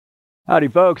Howdy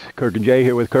folks, Kirk and Jay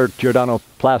here with Kirk, Giordano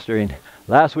Plastering.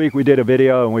 Last week we did a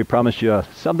video and we promised you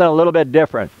something a little bit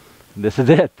different. This is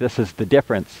it, this is the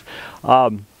difference.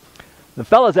 The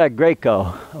fellas at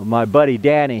Graco, my buddy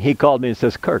Danny, he called me and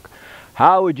says, Kirk,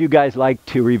 how would you guys like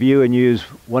to review and use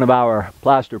one of our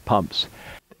plaster pumps?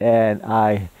 And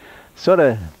I sort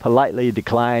of politely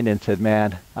declined and said,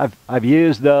 man, I've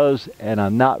used those and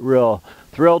I'm not real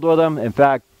thrilled with them. In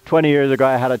fact, 20 years ago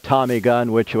I had a Tommy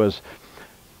gun which was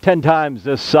 10 times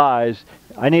this size.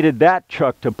 I needed that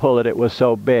truck to pull it, it was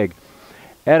so big.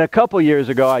 And a couple years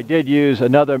ago I did use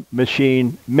another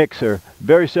machine mixer,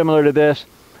 very similar to this.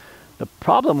 The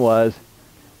problem was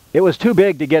it was too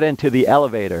big to get into the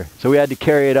elevator, so we had to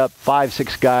carry it up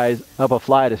 5-6 guys up a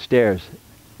flight of stairs.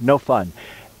 No fun.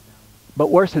 But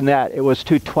worse than that, it was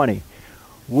 220.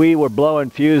 We were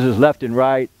blowing fuses left and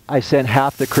right. I sent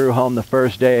half the crew home the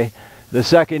first day. The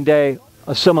second day,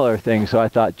 a similar thing, so I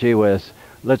thought, gee whiz,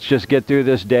 let's just get through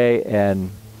this day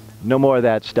and no more of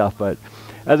that stuff. But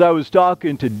as I was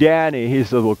talking to Danny, he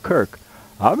said, well, Kirk,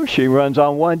 our machine runs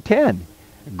on 110.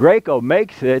 Graco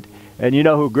makes it, and you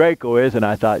know who Graco is. And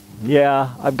I thought,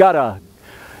 yeah, I've got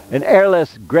an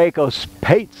airless Graco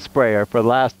paint sprayer for the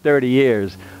last 30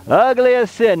 years. Ugly as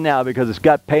sin now because it's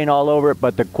got paint all over it,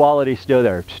 but the quality's still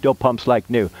there. Still pumps like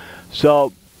new.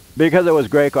 So because it was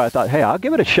Graco, I thought, hey, I'll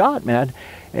give it a shot, man.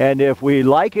 And if we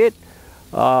like it,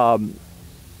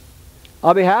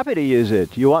 I'll be happy to use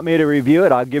it. You want me to review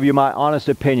it? I'll give you my honest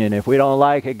opinion. If we don't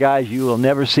like it, guys, you will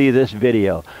never see this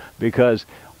video, because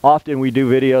often we do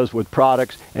videos with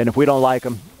products, and if we don't like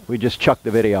them, we just chuck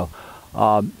the video.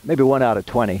 Maybe 1 out of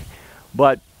 20.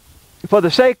 But for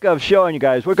the sake of showing you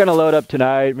guys, we're going to load up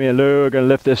tonight. Me and Lou are going to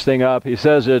lift this thing up. He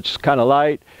says it's kind of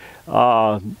light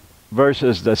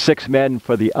versus the 6 men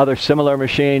for the other similar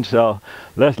machine. So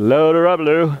let's load her up,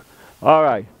 Lou. All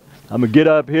right. I'm going to get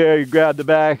up here. You grab the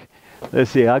back.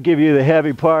 Let's see. I'll give you the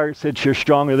heavy part since you're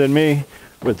stronger than me.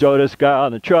 We'll throw this guy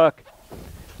on the truck.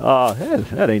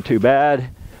 That ain't too bad.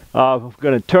 We're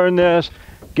going to turn this,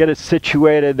 get it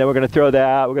situated, then we're going to throw that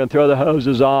out. We're going to throw the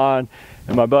hoses on,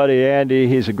 and my buddy Andy,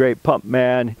 he's a great pump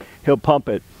man, he'll pump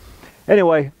it.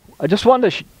 Anyway, I just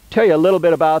wanted to tell you a little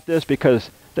bit about this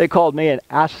because they called me and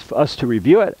asked us to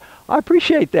review it. I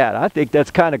appreciate that. I think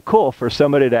that's kind of cool for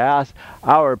somebody to ask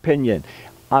our opinion.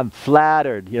 I'm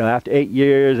flattered, you know, after 8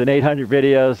 years and 800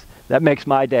 videos, that makes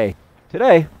my day.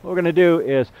 Today, what we're going to do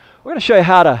is we're going to show you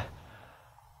how to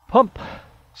pump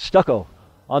stucco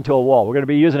onto a wall. We're going to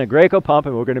be using a Graco pump,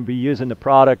 and we're going to be using the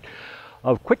product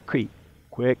of Quikrete.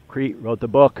 Quikrete wrote the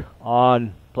book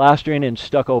on plastering and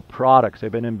stucco products.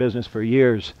 They've been in business for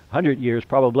years, 100 years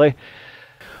probably.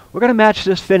 We're going to match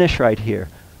this finish right here.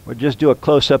 We'll just do a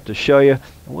close-up to show you,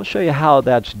 and we'll show you how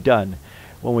that's done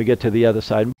when we get to the other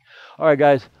side. All right,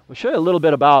 guys, we'll show you a little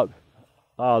bit about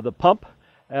the pump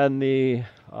and the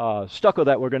stucco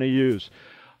that we're going to use.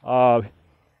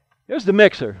 Here's the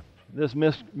mixer. This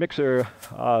mixer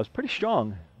is pretty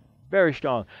strong, very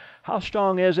strong. How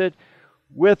strong is it?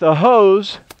 With a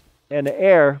hose and the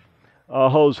air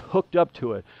hose hooked up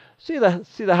to it. See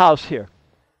the house here.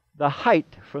 The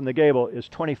height from the gable is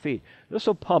 20 feet. This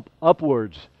will pump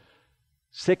upwards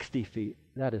 60 feet.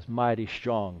 That is mighty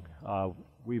strong.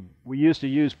 We used to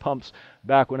use pumps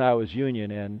back when I was union,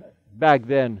 and back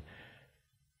then,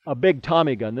 a big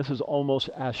Tommy gun, this is almost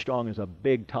as strong as a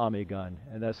big Tommy gun,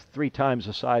 and that's 3 times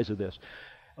the size of this.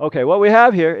 Okay, what we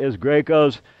have here is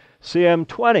Graco's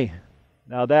CM20.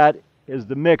 Now that is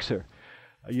the mixer.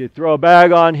 You throw a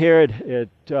bag on here, it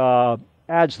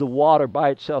adds the water by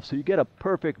itself, so you get a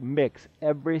perfect mix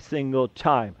every single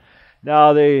time.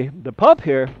 Now the pump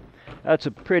here, that's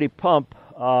a pretty pump.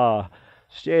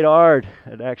 State art.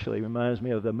 It actually reminds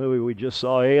me of the movie we just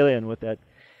saw, Alien, with that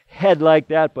head like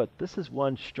that, but this is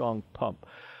one strong pump.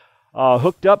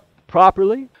 Hooked up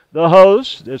properly. The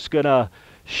hose, it's going to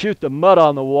shoot the mud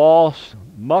on the wall,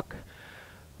 muck.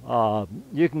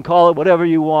 You can call it whatever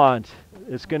you want.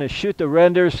 It's going to shoot the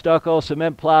render, stucco,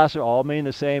 cement, plaster, all mean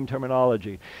the same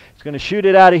terminology. It's going to shoot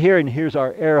it out of here, and here's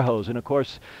our air hose, and of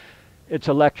course, it's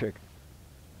electric.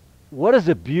 What is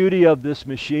the beauty of this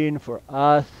machine for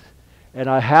us? And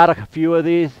I had a few of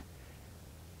these.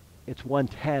 It's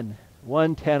 110.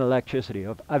 110 electricity.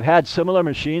 I've had similar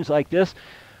machines like this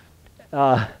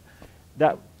that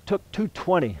took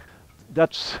 220.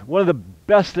 That's one of the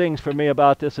best things for me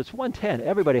about this. It's 110.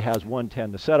 Everybody has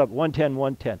 110. The setup 110,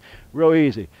 110. Real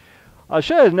easy. I'll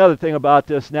show you another thing about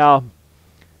this now.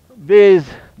 The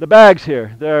bags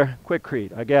here, they're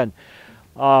Quikrete. Again,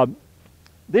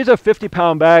 these are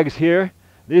 50-pound bags here.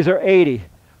 These are 80.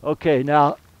 Okay,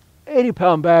 now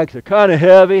 80-pound bags are kind of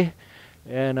heavy,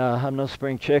 and I'm no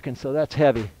spring chicken, so that's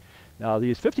heavy. Now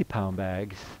these 50-pound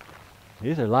bags,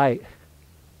 these are light.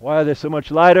 Why are they so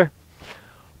much lighter?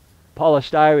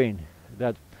 Polystyrene.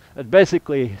 That's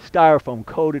basically styrofoam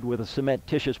coated with a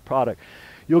cementitious product.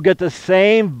 You'll get the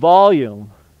same volume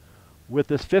with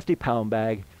this 50-pound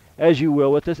bag as you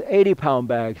will with this 80-pound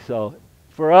bag. So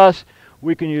for us,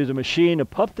 we can use a machine to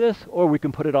pump this, or we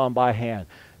can put it on by hand.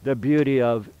 The beauty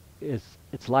of is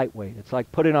it's lightweight. It's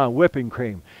like putting on whipping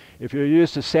cream. If you're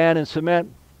used to sand and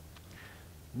cement,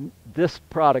 this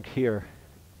product here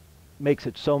makes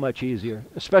it so much easier,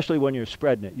 especially when you're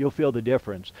spreading it. You'll feel the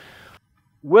difference.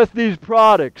 With these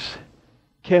products,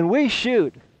 can we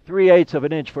shoot 3/8 of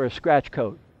an inch for a scratch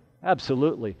coat?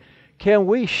 Absolutely. Can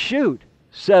we shoot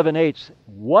 7/8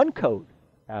 one coat?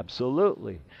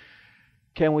 Absolutely.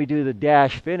 Can we do the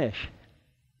dash finish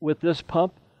with this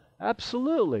pump?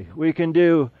 Absolutely. We can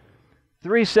do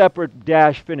 3 separate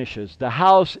dash finishes. The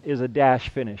house is a dash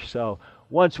finish. So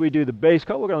once we do the base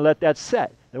coat, we're going to let that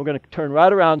set. Then we're going to turn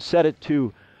right around, set it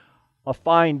to a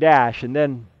fine dash, and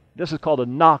then this is called a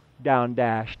knockdown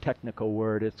dash, technical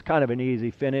word. It's kind of an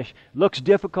easy finish. Looks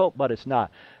difficult, but it's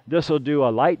not. This will do a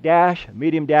light dash, a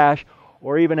medium dash,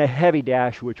 or even a heavy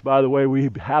dash, which, by the way, we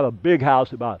have a big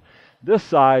house about this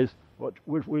size, what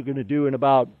we're going to do in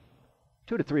about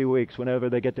 2 to 3 weeks whenever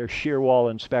they get their shear wall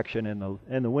inspection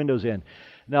and the windows in.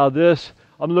 Now this,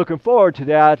 I'm looking forward to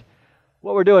that.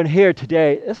 What we're doing here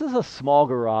today, this is a small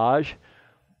garage,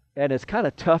 and it's kind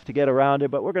of tough to get around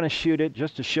it, but we're going to shoot it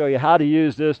just to show you how to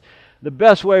use this the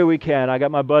best way we can. I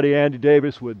got my buddy Andy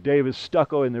Davis with Davis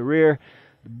Stucco in the rear,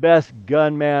 the best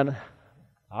gunman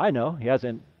I know. He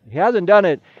hasn't done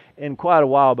it in quite a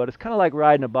while, but it's kind of like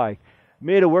riding a bike.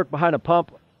 Me to work behind a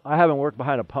pump, I haven't worked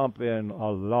behind a pump in a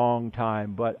long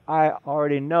time, but I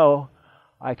already know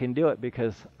I can do it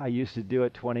because I used to do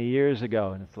it 20 years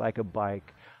ago, and it's like a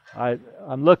bike.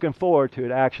 I'm looking forward to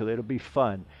it, actually. It'll be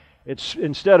fun. It's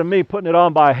instead of me putting it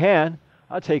on by hand,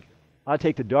 I'll take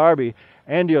the Derby,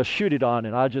 Andy will shoot it on,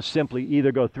 and I'll just simply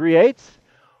either go 3/8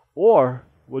 or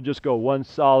we'll just go 1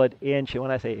 solid inch. And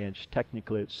when I say inch,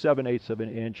 technically it's 7/8 of an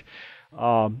inch,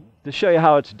 to show you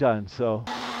how it's done. So,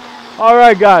 all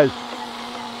right, guys,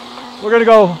 we're going to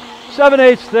go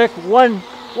 7/8 thick,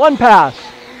 one pass.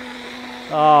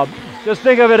 Just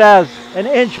think of it as an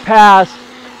inch pass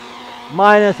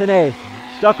minus an eighth.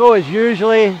 Stucco is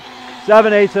usually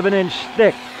 7/8 of an inch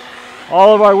thick.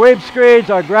 All of our weep screeds,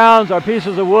 our grounds, our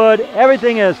pieces of wood,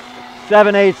 everything is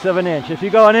 7/8 of an inch. If you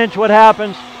go an inch, what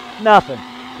happens? Nothing.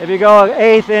 If you go an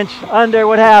 1/8 inch under,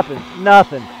 what happens?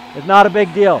 Nothing. It's not a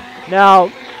big deal. Now,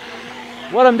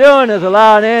 what I'm doing is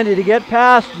allowing Andy to get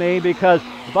past me, because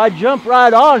if I jump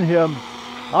right on him,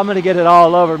 I'm going to get it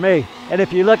all over me. And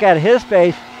if you look at his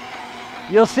face,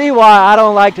 you'll see why I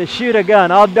don't like to shoot a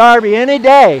gun. I'll Derby any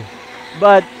day,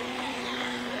 but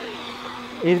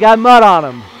he's got mud on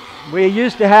him. We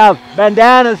used to have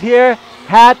bandanas here,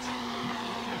 hats,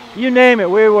 you name it.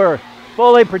 We were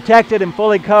fully protected and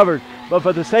fully covered. But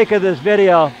for the sake of this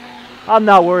video, I'm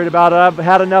not worried about it. I've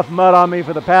had enough mud on me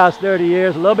for the past 30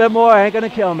 years. A little bit more ain't going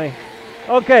to kill me.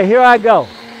 Okay, here I go.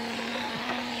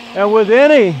 And with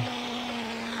any,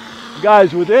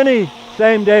 guys, with any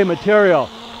same-day material,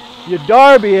 you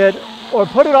Derby it or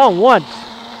put it on once.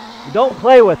 Don't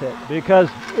play with it, because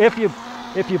if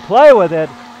you play with it,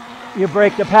 you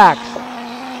break the packs.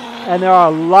 And there are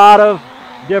a lot of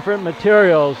different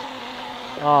materials.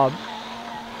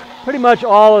 Pretty much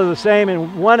all are the same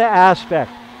in one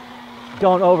aspect.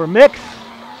 Don't overmix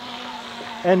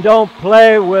and don't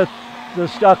play with the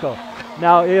stucco.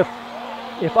 Now if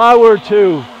I were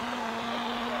to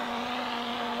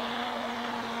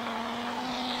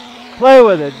play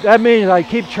with it, that means I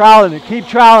keep troweling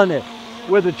it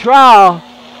with a trowel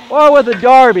or with a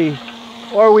Derby,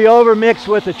 or we overmix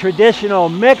with a traditional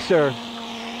mixer.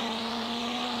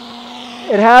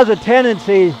 It has a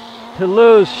tendency to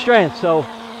lose strength, so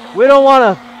we don't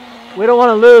want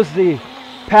to lose the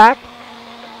pack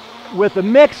with the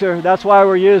mixer. That's why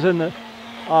we're using the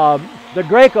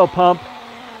Graco Pump,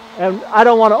 and I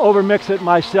don't want to overmix it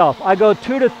myself. I go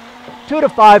 2 to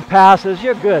 5 passes.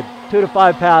 You're good. 2 to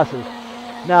 5 passes.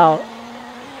 Now,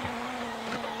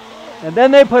 and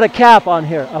then they put a cap on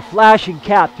here, a flashing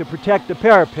cap to protect the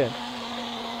parapet.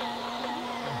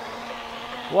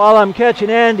 While I'm catching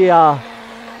Andy, I'll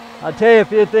tell you a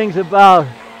few things about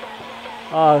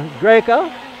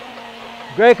Graco.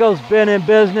 Graco's been in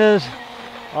business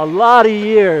a lot of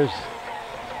years.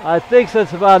 I think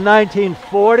since about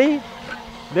 1940.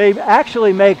 They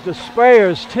actually make the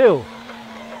sprayers too.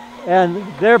 And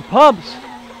their pumps,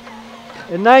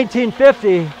 in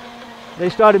 1950, they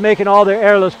started making all their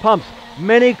airless pumps.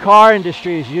 Many car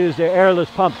industries use their airless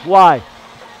pumps. Why?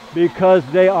 because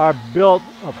they are built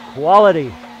of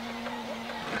quality.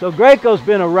 So Graco's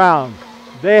been around.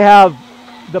 They have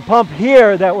the pump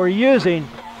here that we're using,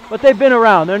 but they've been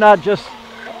around. They're not just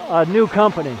a new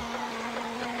company.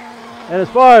 And as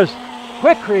far as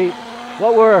Quikrete,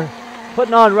 what we're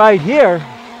putting on right here,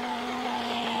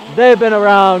 they've been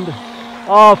around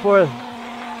for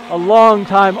a long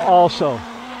time also.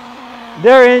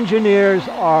 Their engineers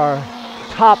are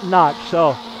top notch,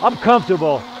 so I'm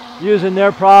comfortable using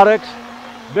their products,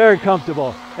 very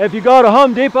comfortable. If you go to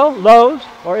Home Depot, Lowe's,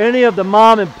 or any of the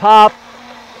mom and pop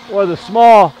or the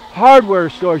small hardware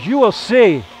stores, you will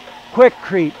see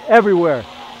Quikrete everywhere.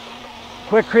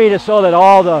 Quikrete is sold at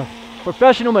all the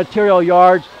professional material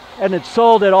yards, and it's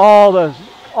sold at all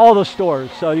the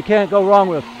stores, so you can't go wrong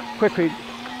with Quikrete.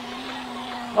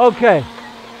 Okay,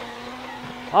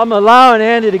 I'm allowing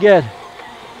Andy to get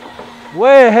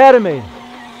way ahead of me.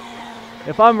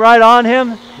 If I'm right on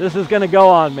him, this is going to go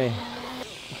on me.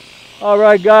 All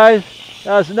right, guys,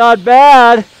 that's not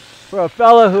bad for a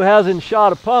fella who hasn't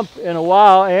shot a pump in a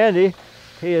while. Andy,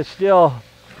 he is still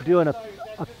doing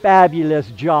a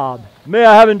fabulous job. Me,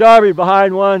 I haven't derbied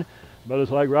behind one, but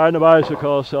it's like riding a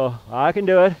bicycle, so I can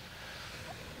do it.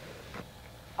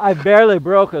 I barely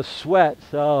broke a sweat,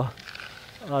 so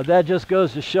that just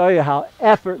goes to show you how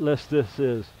effortless this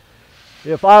is.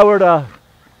 If I were to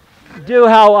do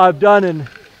how I've done in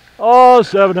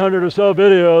 700 or so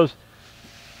videos,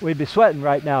 we'd be sweating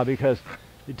right now because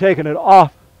you're taking it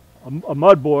off a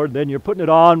mud board, then you're putting it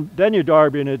on, then you're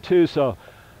derbying it too. So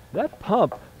that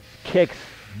pump kicks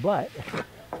butt.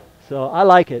 So I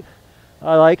like it.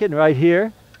 I like it. And right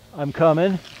here, I'm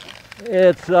coming.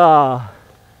 It's a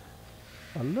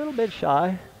little bit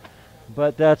shy,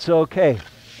 but that's okay.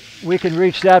 We can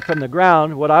reach that from the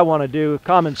ground. What I want to do,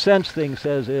 common sense thing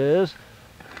says, is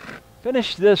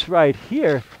finish this right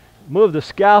here, move the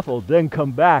scaffold, then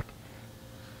come back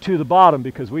to the bottom,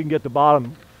 because we can get the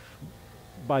bottom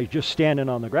by just standing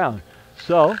on the ground.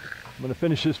 So I'm going to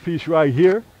finish this piece right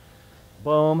here.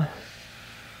 Boom,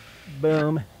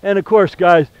 boom. And of course,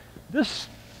 guys, this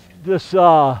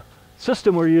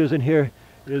system we're using here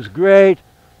is great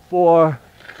for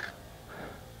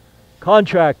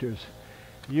contractors.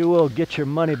 You will get your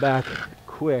money back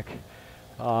quick.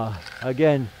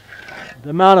 Again, the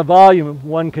amount of volume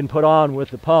one can put on with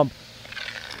the pump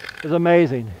is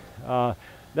amazing.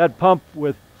 That pump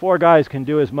with 4 guys can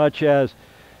do as much as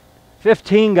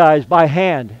 15 guys by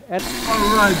hand. And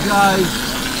all right, guys,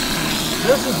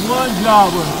 this is one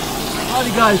job where a lot of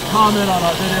you guys comment on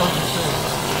our videos and say,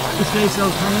 "You stay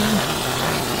so clean,"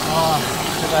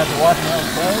 because I have to wash my own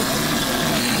clothes.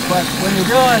 But when you're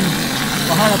doing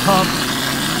behind a pump,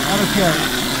 I don't care.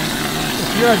 If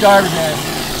you're a derby man,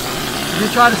 if you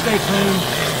try to stay clean,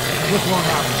 this won't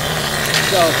happen.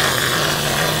 So,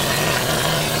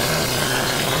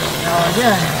 now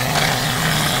again,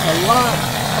 a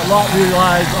lot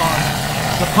relies on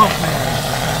the pump man.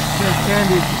 Since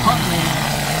Andy's the pump man,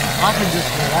 I can just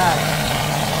relax.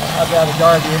 I've got a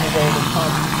derby any day to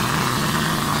pump.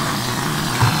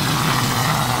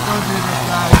 Don't do this,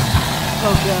 guys.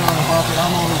 Don't stand on the bucket.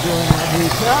 I'm only doing it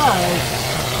because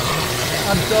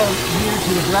I'm so near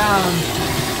to the ground.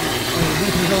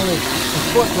 This is only a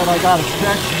foot that I got to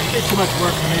stretch. It's too much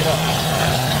work for me to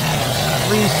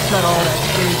reset all that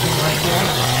staging right there.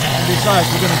 And besides,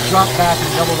 we're going to drop back and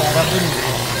double that up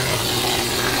anyway.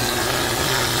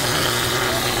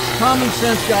 Common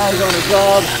sense, guys, on a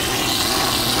job.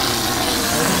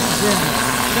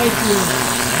 Safety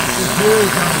is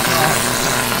huge on the job.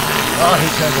 Oh, he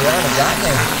turned around and got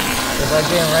me. It's like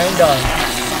being rained on.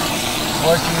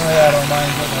 Fortunately, I don't mind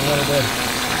getting a little bit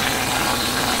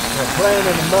playing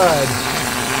in the mud.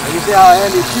 And you see how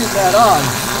Andy's shooting that on.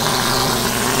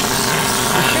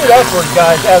 You shoot upward,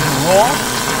 guys, as a rule.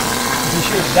 If you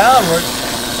shoot downward,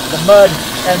 the mud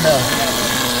and the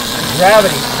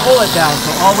gravity pull it down, so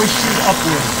always shoot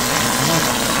upward.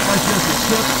 That's just a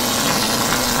tip.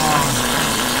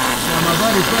 Now my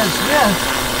buddy Fred Smith,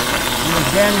 was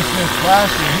Danny Smith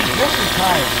Plastering. He just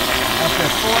retired after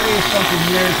 40-something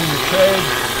years in the trade.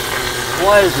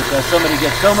 Why is it that somebody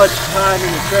gets so much time in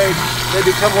the trade, they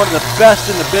become one of the best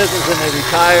in the business and they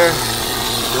retire?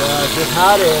 Yeah, it's just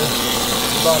how it is.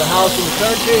 He bought a house in the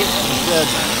country and he said,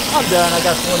 "I'm done, I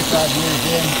got 45 years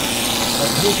in."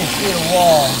 But he can see a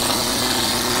wall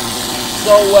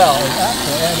so well.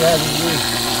 Actually, Andy hasn't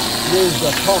used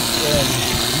the pump in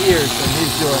years, and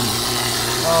he's doing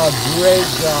a great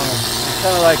job.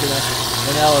 Kind of like an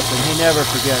elephant, he never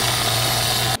forgets.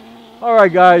 All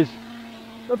right, guys,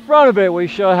 the front of it we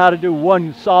show how to do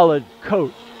one solid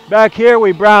coat. Back here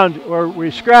we browned, or we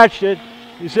scratched it.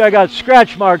 You see I got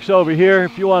scratch marks over here.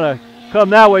 If you want to come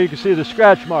that way, you can see the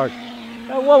scratch mark.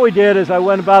 And what we did is I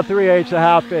went about 3/8, a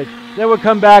half inch. Then we'll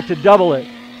come back to double it.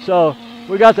 So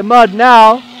we got the mud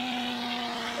now,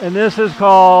 and this is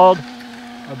called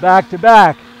a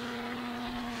back-to-back.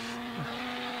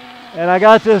 And I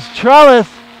got this trellis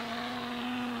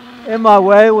in my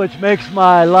way, which makes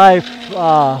my life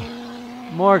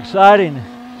more exciting.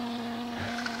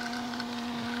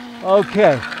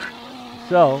 Okay,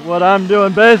 so what I'm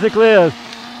doing basically is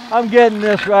I'm getting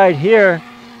this right here.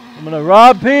 I'm gonna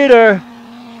rob Peter,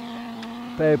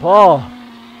 pay Paul.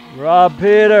 Rob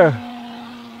Peter,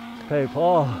 pay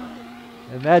Paul.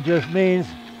 And that just means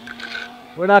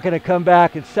we're not gonna come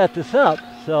back and set this up.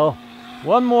 So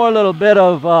one more little bit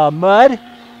of mud,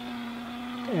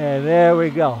 and there we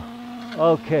go.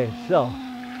 Okay, so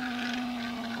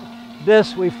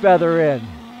this we feather in.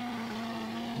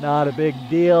 Not a big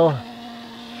deal.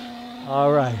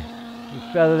 All right, we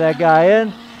feather that guy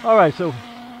in. All right, so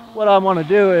what I want to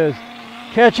do is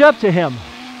catch up to him.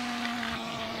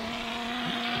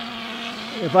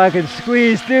 If I can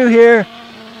squeeze through here,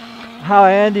 how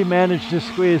Andy managed to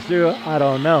squeeze through, I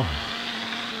don't know.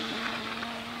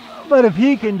 But if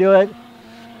he can do it,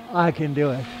 I can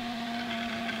do it.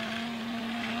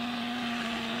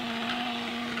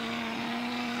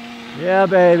 Yeah,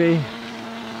 baby.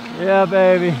 Yeah,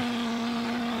 baby.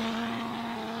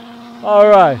 All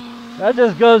right. That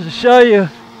just goes to show you,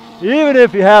 even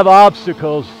if you have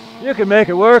obstacles, you can make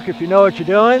it work if you know what you're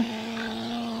doing.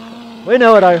 We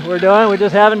know what we're doing. We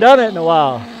just haven't done it in a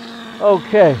while.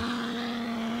 Okay.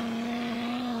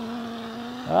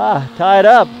 Tied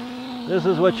up. This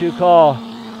is what you call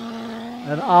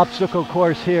an obstacle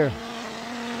course here.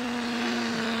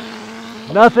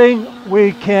 Nothing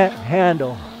we can't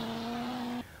handle.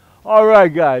 All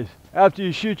right, guys. After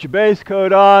you shoot your base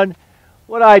coat on,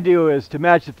 what I do is to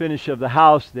match the finish of the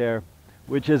house there,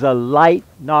 which is a light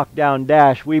knockdown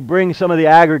dash, we bring some of the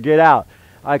aggregate out.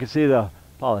 I can see the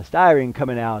polystyrene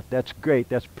coming out. That's great.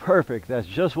 That's perfect. That's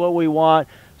just what we want.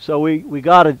 So we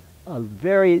got a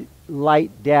very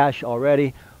light dash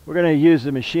already. We're going to use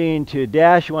the machine to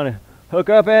dash. You want to hook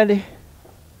up, Andy?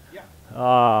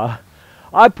 Yeah.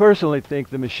 I personally think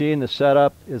the machine, the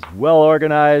setup, is well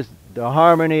organized. The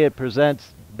harmony it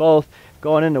presents, both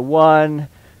going into one.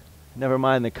 Never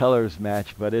mind the colors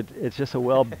match, but it's just a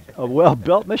well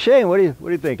built machine. What do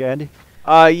you think, Andy?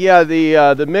 Yeah,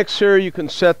 the mixer, you can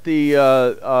set the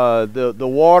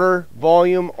water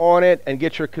volume on it and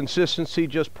get your consistency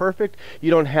just perfect. You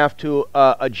don't have to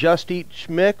adjust each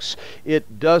mix.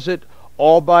 It does it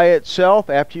all by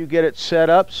itself after you get it set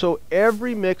up. So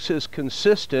every mix is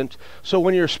consistent. So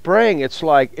when you're spraying, it's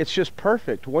just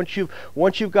perfect. Once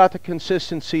you've got the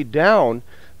consistency down,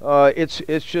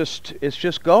 it's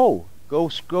just go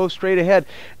straight ahead.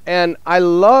 And I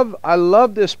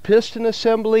love this piston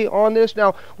assembly on this.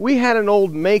 Now we had an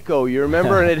old Mako, you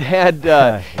remember, and it had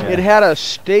it had a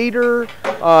stator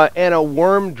and a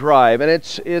worm drive, and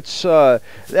that's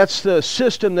the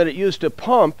system that it used to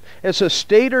pump. It's a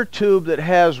stator tube that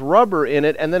has rubber in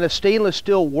it, and then a stainless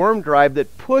steel worm drive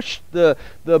that pushed the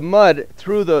mud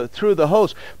through the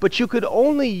hose. But you could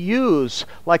only use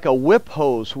like a whip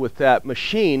hose with that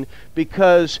machine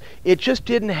because it just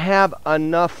didn't have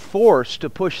enough force to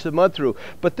push the mud through.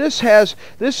 But this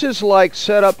is like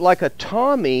set up like a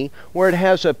Tommy, where it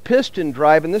has a piston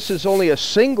drive, and this is only a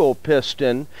single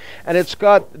piston, and it's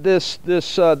got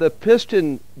the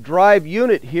piston drive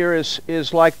unit here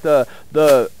is like a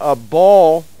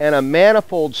ball and a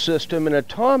manifold system in a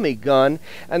Tommy gun,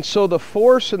 and so the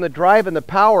force and the drive and the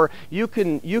power, you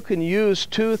can use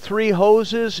 2-3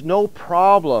 hoses, no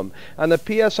problem. And the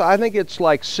PSI, I think it's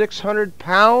like 600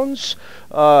 pounds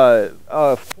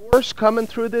force coming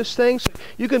through this thing. So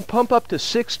you can pump up to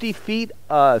 60 feet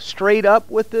straight up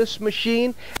with this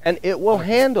machine, and it will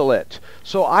handle it.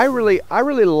 So I really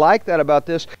like that about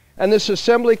this. And this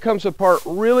assembly comes apart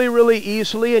really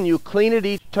easily, and you clean it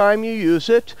each time you use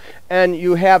it, and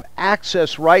you have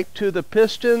access right to the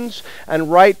pistons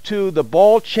and right to the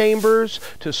ball chambers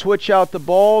to switch out the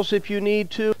balls if you need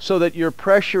to, so that your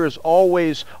pressure is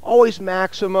always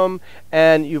maximum,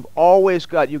 and you've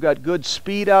got good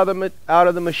speed out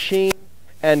of the machine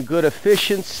and good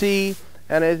efficiency.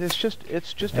 And it's just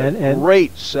a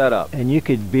great setup. And you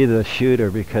could be the shooter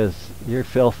because you're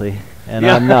filthy, and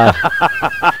I'm not.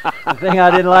 The thing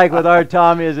I didn't like with our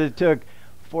Tommy is it took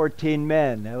 14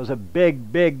 men. It was a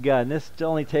big gun. This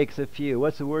only takes a few.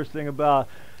 What's the worst thing about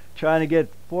trying to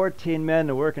get 14 men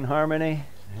to work in harmony?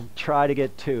 And try to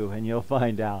get 2, and you'll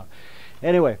find out.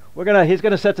 Anyway, he's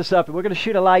gonna set this up, and we're gonna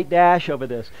shoot a light dash over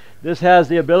this. This has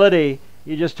the ability,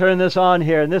 you just turn this on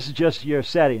here, and this is just your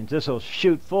settings. This will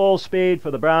shoot full speed for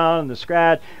the brown and the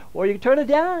scratch, or you can turn it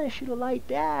down and shoot a light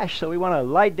dash. So we want a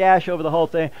light dash over the whole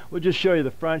thing. We'll just show you the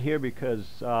front here because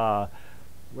we're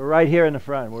right here in the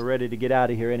front. We're ready to get out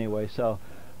of here anyway. So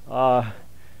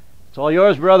it's all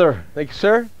yours, brother. Thank you,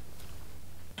 sir.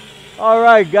 All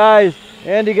right, guys.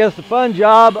 Andy gets the fun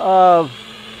job of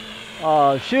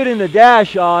shooting the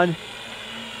dash on,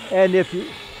 and if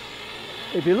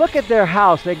you look at their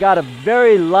house, they got a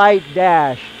very light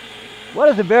dash. What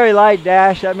is a very light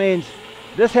dash? That means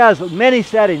this has many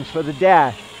settings for the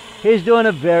dash. He's doing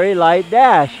a very light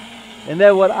dash. And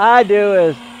then what I do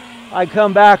is I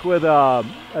come back with a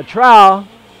trowel,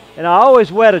 and I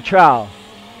always wet a trowel.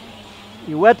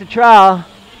 You wet the trowel,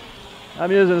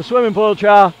 I'm using a swimming pool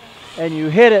trowel, and you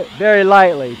hit it very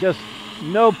lightly, just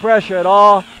no pressure at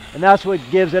all, and that's what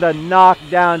gives it a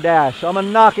knockdown dash. So I'm going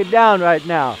to knock it down right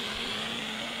now.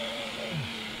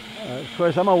 Of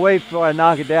course, I'm gonna wait for I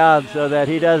knock it down so that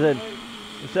he doesn't,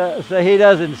 so he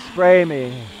doesn't spray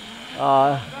me.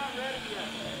 All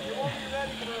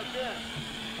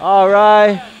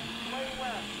right.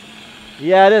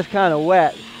 Yeah, it is kind of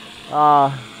wet.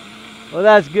 Well,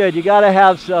 that's good. You got to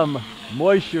have some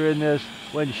moisture in this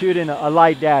when shooting a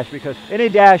light dash, because any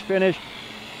dash finish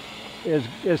is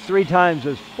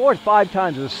 4 to 5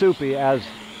 times as soupy as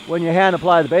when you hand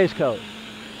apply the base coat.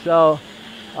 So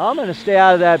I'm going to stay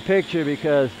out of that picture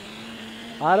because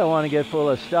I don't want to get full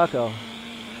of stucco.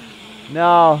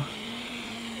 Now,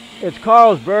 it's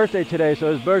Carl's birthday today,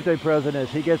 so his birthday present is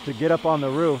he gets to get up on the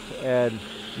roof and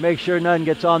make sure nothing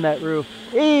gets on that roof,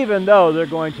 even though they're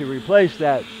going to replace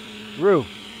that roof.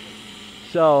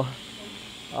 So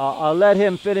I'll let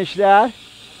him finish that.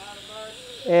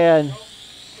 And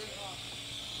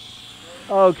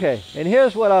okay, and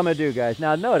here's what I'm going to do, guys.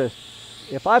 Now notice,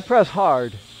 if I press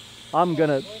hard,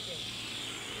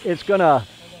 it's gonna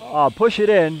push it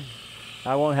in.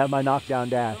 I won't have my knockdown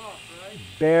dash.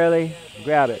 Barely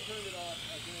grab it.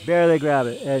 Barely grab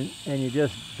it, and you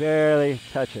just barely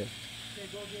touch it.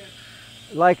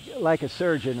 Like a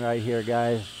surgeon right here,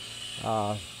 guys.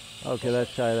 Okay,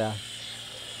 let's try that.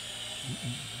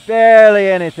 Barely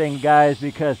anything, guys,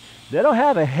 because they don't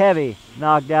have a heavy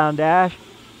knockdown dash.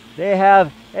 They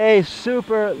have a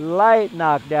super light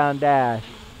knockdown dash.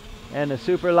 And the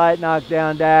super light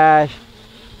knockdown dash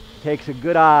takes a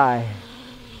good eye.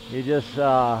 You just,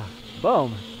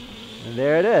 boom, and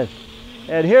there it is.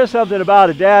 And here's something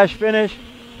about a dash finish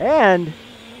and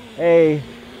a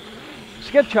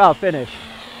skip trowel finish.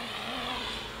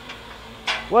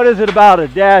 What is it about a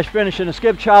dash finish and a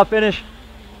skip trowel finish?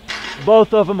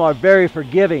 Both of them are very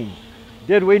forgiving.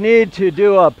 Did we need to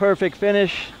do a perfect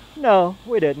finish? No,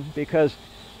 we didn't, because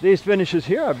these finishes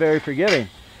here are very forgiving.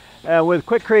 With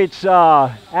Quickcrete's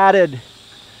added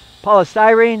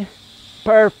polystyrene,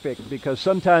 perfect, because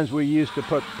sometimes we used to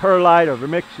put perlite or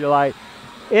vermiculite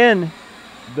in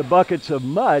the buckets of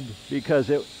mud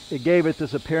because it gave it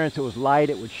this appearance. It was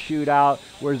light, it would shoot out,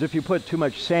 whereas if you put too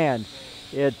much sand,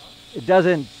 it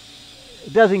doesn't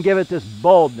give it this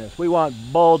boldness. We want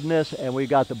boldness, and we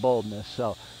got the boldness,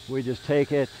 so we just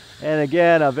take it, and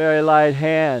again, a very light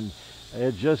hand.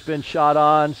 It's just been shot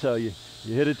on, so you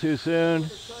hit it too soon.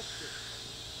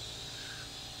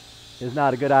 Is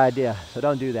not a good idea, so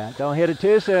don't do that. Don't hit it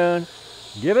too soon.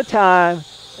 Give it time,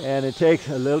 and it takes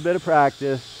a little bit of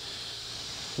practice.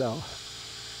 So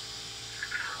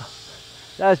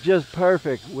that's just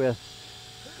perfect with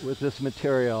this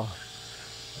material.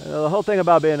 The whole thing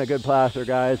about being a good plasterer,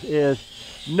 guys, is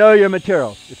know your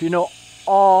materials. If you know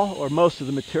all or most of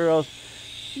the materials,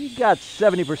 you got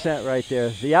 70% right there.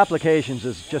 The applications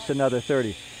is just another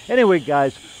 30. Anyway,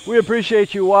 guys, we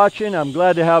appreciate you watching. I'm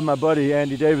glad to have my buddy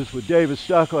Andy Davis with Davis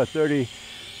Stucco, a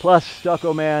 30-plus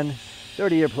stucco man,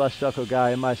 30-year-plus stucco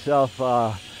guy, and myself,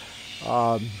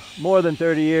 more than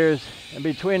 30 years. And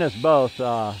between us both,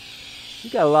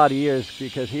 he's got a lot of years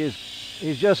because he's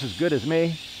just as good as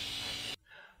me.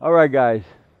 All right, guys,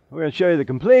 we're going to show you the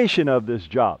completion of this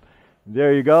job.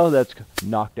 There you go. That's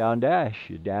knockdown dash.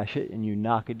 You dash it and you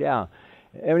knock it down.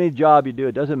 Any job you do,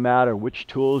 it doesn't matter which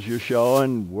tools you're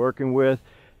showing, working with,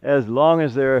 as long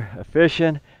as they're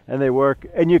efficient and they work,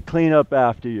 and you clean up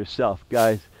after yourself,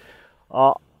 guys.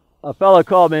 A fellow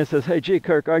called me and says, "Hey, gee,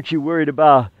 Kirk, aren't you worried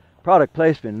about product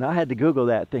placement?" And I had to Google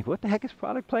that and think, what the heck is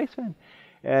product placement?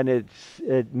 And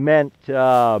it meant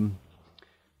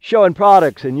showing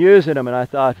products and using them, and I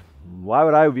thought, why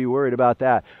would I be worried about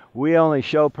that? We only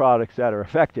show products that are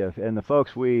effective, and the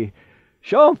folks we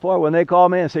show them for, when they call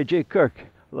me and say, "Gee, Kirk,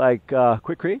 like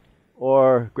Quickcrete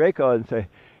or Graco," and say,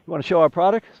 "You want to show our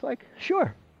product?" It's like,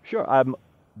 sure. I'm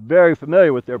very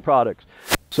familiar with their products.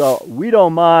 So we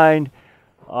don't mind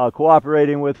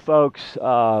cooperating with folks.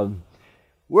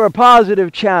 We're a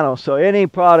positive channel, so any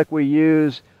product we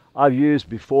use, I've used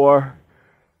before.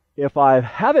 If I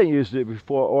haven't used it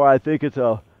before, or I think it's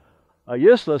a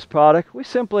useless product, we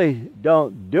simply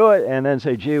don't do it and then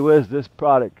say, gee whiz, this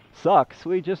product sucks.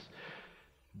 We just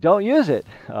don't use it.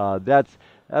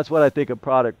 That's what I think of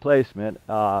product placement.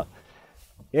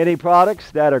 Any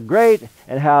products that are great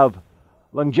and have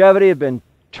longevity, have been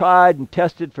tried and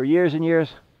tested for years and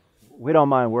years, we don't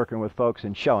mind working with folks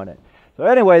and showing it. So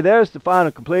anyway, there's the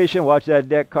final completion. Watch that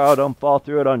deck, Carl. Don't fall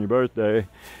through it on your birthday.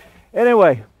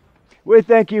 Anyway, we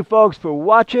thank you folks for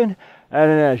watching,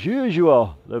 and as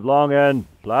usual, live long and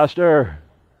plaster.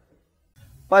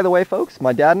 By the way, folks,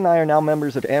 my dad and I are now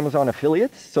members of Amazon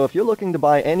affiliates, so if you're looking to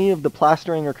buy any of the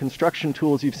plastering or construction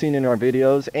tools you've seen in our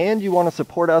videos and you want to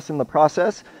support us in the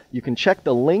process, you can check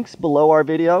the links below our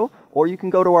video, or you can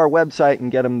go to our website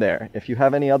and get them there. If you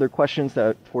have any other questions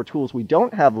for tools we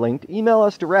don't have linked, email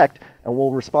us direct and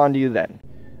we'll respond to you then.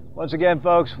 Once again,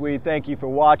 folks, we thank you for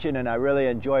watching, and I really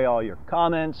enjoy all your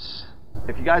comments.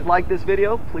 If you guys like this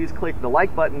video, please click the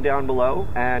like button down below,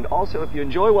 and also if you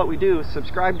enjoy what we do,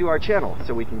 subscribe to our channel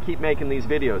so we can keep making these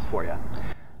videos for you.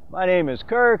 My name is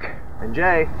Kirk. And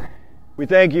Jay. We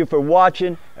thank you for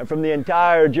watching, and from the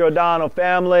entire Giordano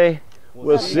family,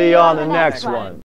 we'll see you on the next one.